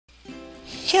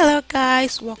Hello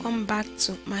guys, welcome back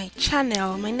to my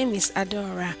channel. My name is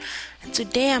Adaora.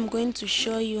 Today I'm going to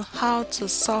show you how to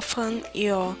soften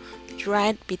your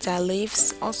dried bitter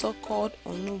leaves, also called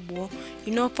onugbo.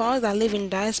 For us that live in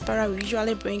diaspora, we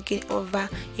usually bring it over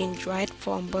in dried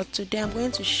form, but today I'm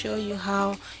going to show you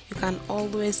how you can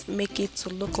always make it to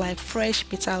look like fresh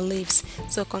bitter leaves.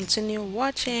 So continue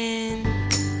watching.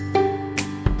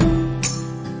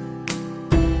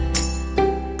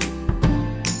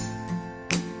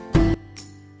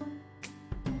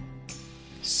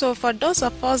 So for those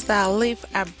of us that live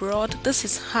abroad, this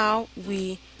is how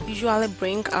we usually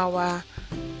bring our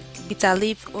bitter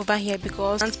leaf over here,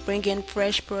 because we can't bring in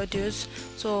fresh produce,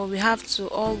 so we have to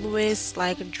always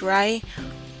dry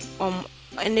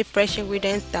any fresh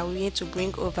ingredients that we need to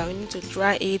bring over. We need to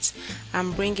dry it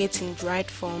and bring it in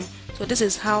dried form. So this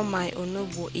is how my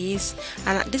onugbo is,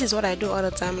 and this is what I do all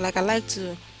the time. I like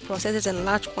to process it in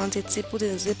large quantity, put it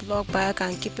in a ziploc bag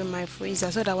and keep in my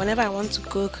freezer, so that whenever I want to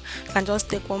cook, I can just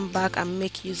take one bag and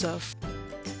make use of.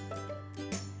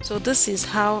 So this is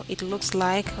how it looks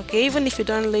like. Okay, even if you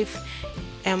don't live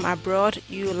abroad,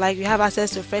 you have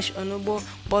access to fresh onugbo,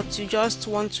 but you just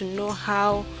want to know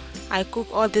how I cook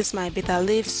all this my bitter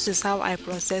leaves. This is how I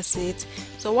process it.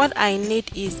 So what I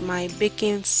need is my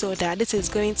baking soda. This is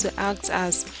going to act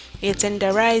as a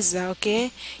tenderizer.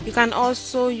 Okay, you can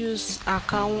also use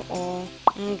akau or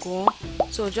ngo.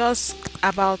 So just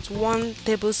about 1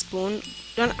 tablespoon.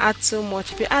 Don't add too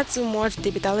much. If you add too much,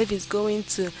 the bitter leaf is going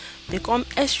to become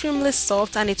extremely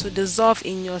soft and it will dissolve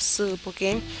in your soup.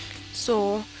 Okay,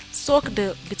 so soak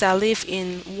the bitter leaf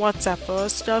in water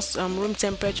first, just room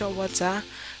temperature water,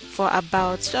 for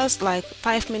about just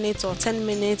 5 minutes or 10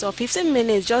 minutes or 15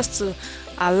 minutes, just to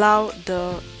allow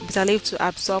the bitter leaf to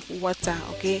absorb water.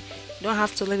 Okay, you don't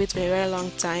have to leave it for a very long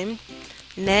time.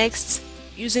 Next,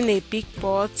 using a big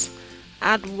pot,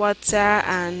 add water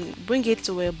and bring it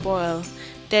to a boil.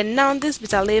 Then now this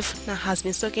bitter leaf now has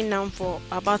been soaking down for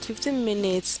about 15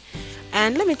 minutes.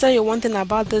 And let me tell you one thing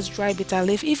about this dry bitter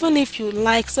leaf: even if you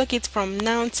soak it from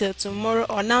now till tomorrow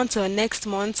or now till next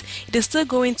month, it is still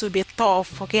going to be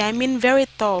tough. Okay, I mean very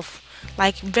tough,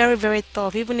 very very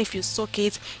tough. Even if you soak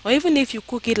it, or even if you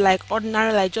cook it like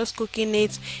ordinary, just cooking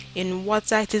it in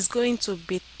water, it is going to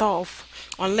be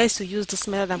tough unless you use this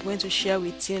method I'm going to share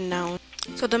with you now.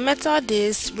 So the method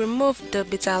is: remove the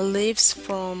bitter leaves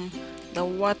from the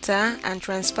water and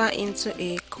transfer into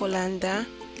a colander.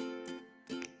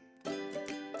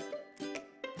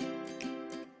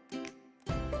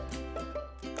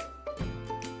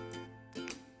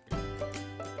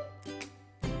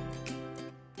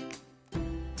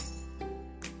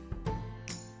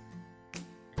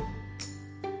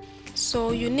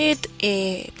 So you need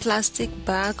a plastic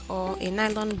bag or a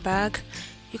nylon bag.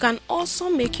 You can also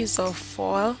make use of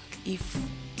foil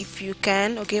if you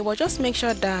can. Okay, well, just make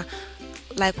sure that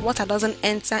water doesn't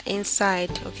enter inside.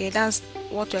 Okay, that's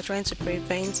what you're trying to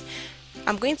prevent.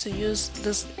 I'm going to use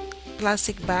this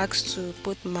plastic bags to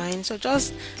put mine. So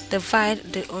just divide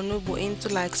the onugbo into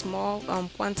small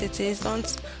quantities.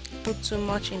 Don't put too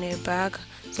much in a bag.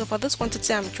 So for this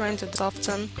quantity I'm trying to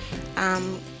soften,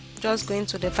 just going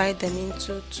to divide them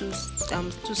into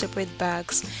two separate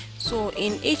bags. So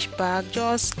in each bag,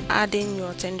 just add in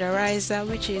your tenderizer,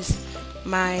 which is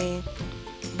my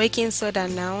baking soda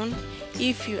now.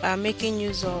 If you are making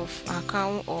use of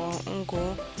akau or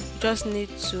ngo, you just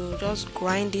need to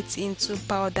grind it into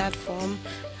powdered form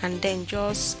and then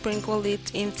just sprinkle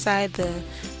it inside the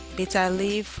bitter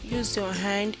leaf. Use your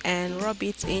hand and rub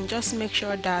it in. Just make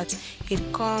sure that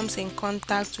it comes in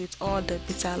contact with all the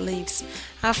bitter leaves.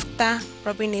 After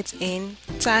rubbing it in,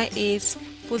 tie it,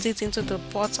 put it into the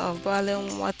pot of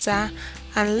boiling water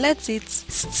and let it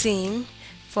steam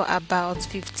for about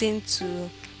 15 to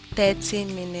 30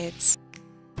 minutes.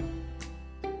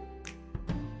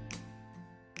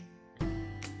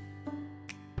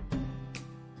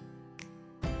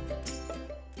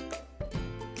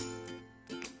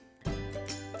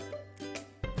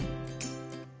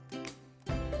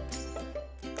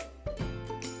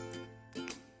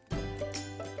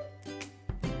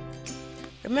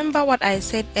 Remember what I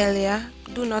said earlier,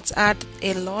 do not add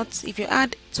a lot. If you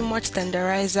add too much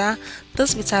tenderizer,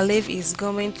 this bitter leaf is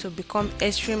going to become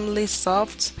extremely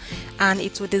soft and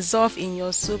it will dissolve in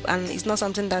your soup, and it's not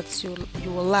something that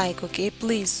you will like. Okay,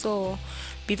 please, so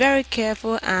be very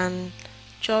careful and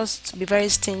just be very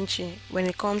stingy when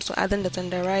it comes to adding the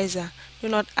tenderizer. Do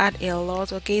not add a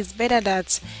lot. Okay, it's better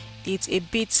that it's a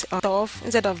bit soft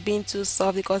instead of being too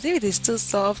soft, because if it is too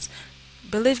soft,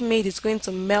 believe me, it's going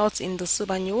to melt in the soup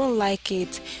and you won't like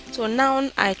it. So now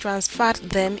I transferred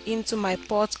them into my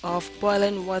pot of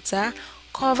boiling water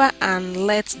cover and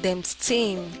let them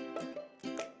steam.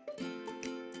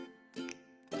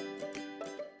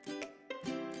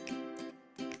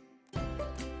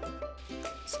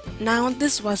 Now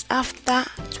this was after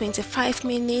 25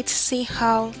 minutes. See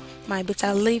how my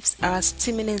bitter leaves are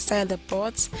steaming inside the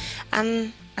pot,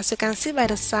 and as you can see by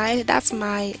the side, that's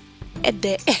my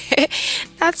ede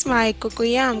that's my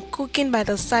cocoyam cooking by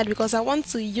the side, because I want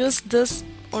to use this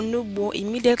onugbo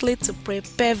immediately to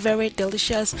prepare very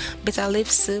delicious bitter leaf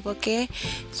soup. Okay,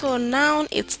 so now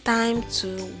it's time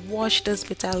to wash this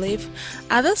bitter leaf.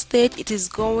 At this stage it is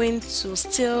going to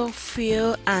still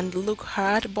feel and look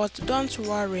hard, but don't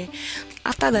worry,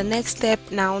 after the next step,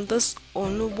 now this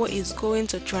onugbo is going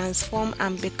to transform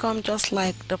and become just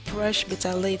like the fresh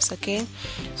bitter leaves. Okay,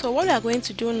 so what we are going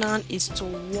to do now is to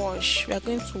wash. We are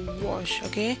going to wash.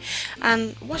 Okay,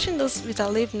 and washing this bitter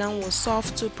leaf now will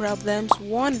solve two problems.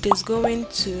 One, it is going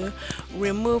to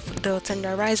remove the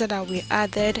tenderizer that we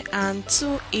added, and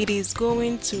two, it is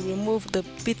going to remove the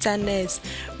bitterness,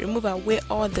 remove away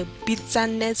all the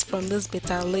bitterness from these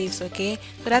bitter leaves. Okay,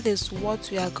 so that is what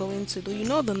we are going to do. You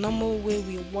know the normal way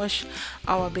we wash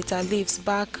our bitter leaves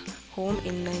back home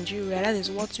in Nigeria, that is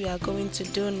what we are going to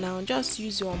do now. Just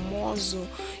use your muscle,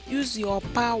 use your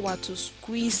power to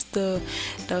squeeze the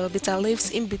bitter leaves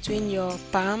in between your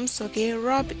palms. Okay,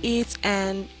 rub it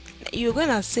and you're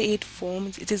gonna see it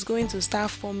formed. It is going to start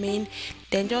forming.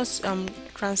 Then just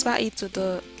transfer it to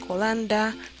the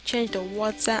colander, change the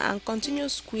water and continue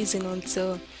squeezing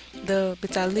until the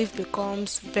bitter leaf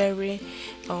becomes very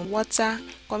water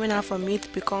coming out from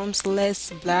it becomes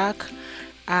less black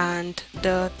and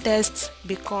the taste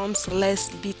becomes less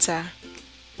bitter.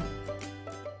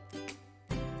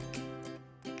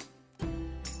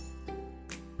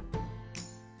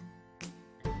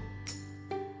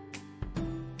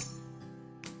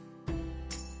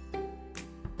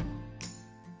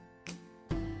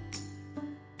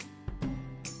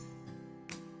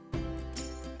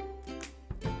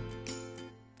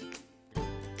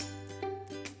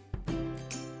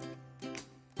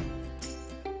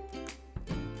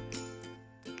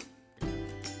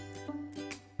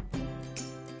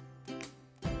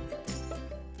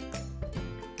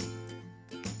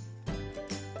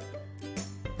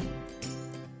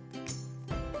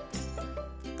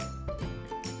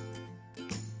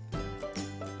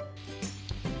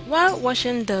 While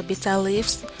washing the bitter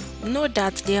leaves, know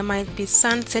that there might be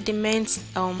sand sediments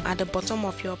at the bottom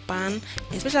of your pan,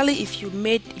 especially if you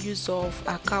made use of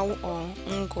akau or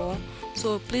ngo.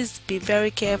 So please be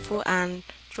very careful and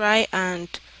try and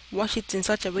wash it in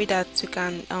such a way that you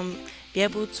can be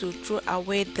able to throw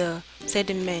away the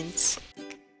sediments.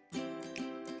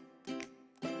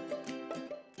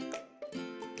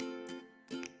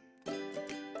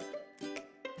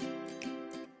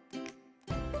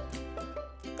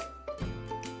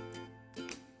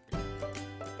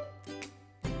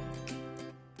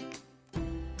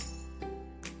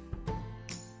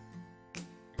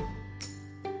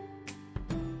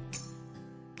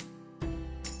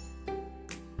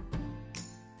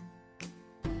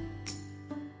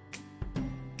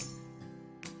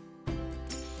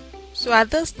 So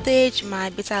at this stage my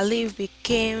bitter leaf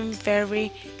became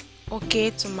very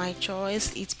okay to my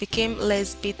choice. It became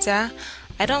less bitter.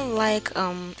 I don't like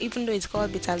even though it's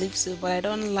called bitter leaf soup, but I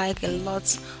don't like a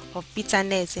lot of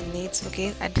bitterness in it.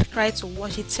 Okay, I did try to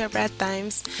wash it several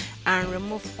times and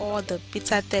remove all the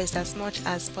bitter taste as much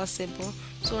as possible.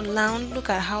 So now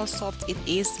look at how soft it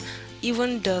is.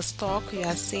 Even the stalk you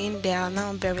are seeing, they are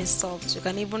now very soft. You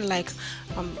can even like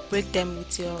break them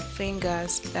with your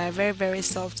fingers. They are very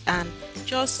soft and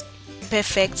just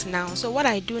perfect now. So what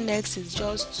I do next is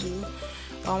just to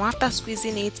after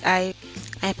squeezing it, I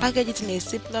package it in a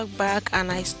Ziploc bag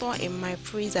and I store in my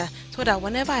freezer, so that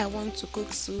whenever I want to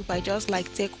cook soup, I just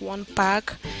like take one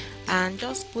pack and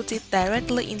just put it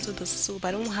directly into the soup.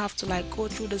 I don't have to like go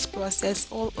through this process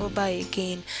all over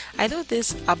again. I do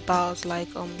this about like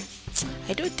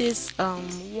I do this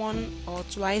one or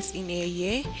twice in a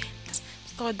year.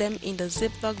 Store them in the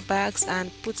Ziploc bags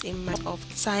and put in my of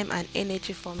time and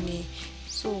energy for me.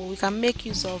 So we can make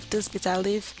use of this bitter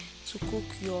leaf to cook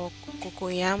your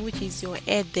cocoyam, which is your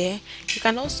ede. You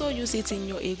can also use it in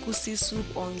your egusi soup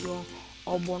or your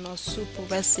ogbono soup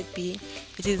recipe.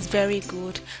 It is very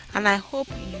good, and I hope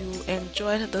you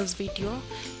enjoyed this video.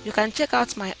 You can check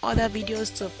out my other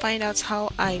videos to find out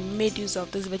how I made use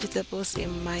of these vegetables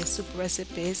in my soup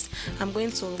recipes. I'm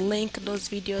going to link those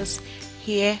videos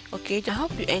here. Okay, I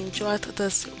hope you enjoyed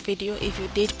this video. If you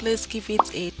did, please give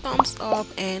it a thumbs up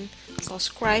and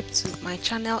subscribe to my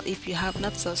channel if you have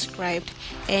not subscribed,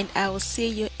 and I will see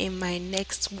you in my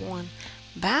next one.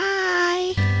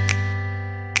 Bye.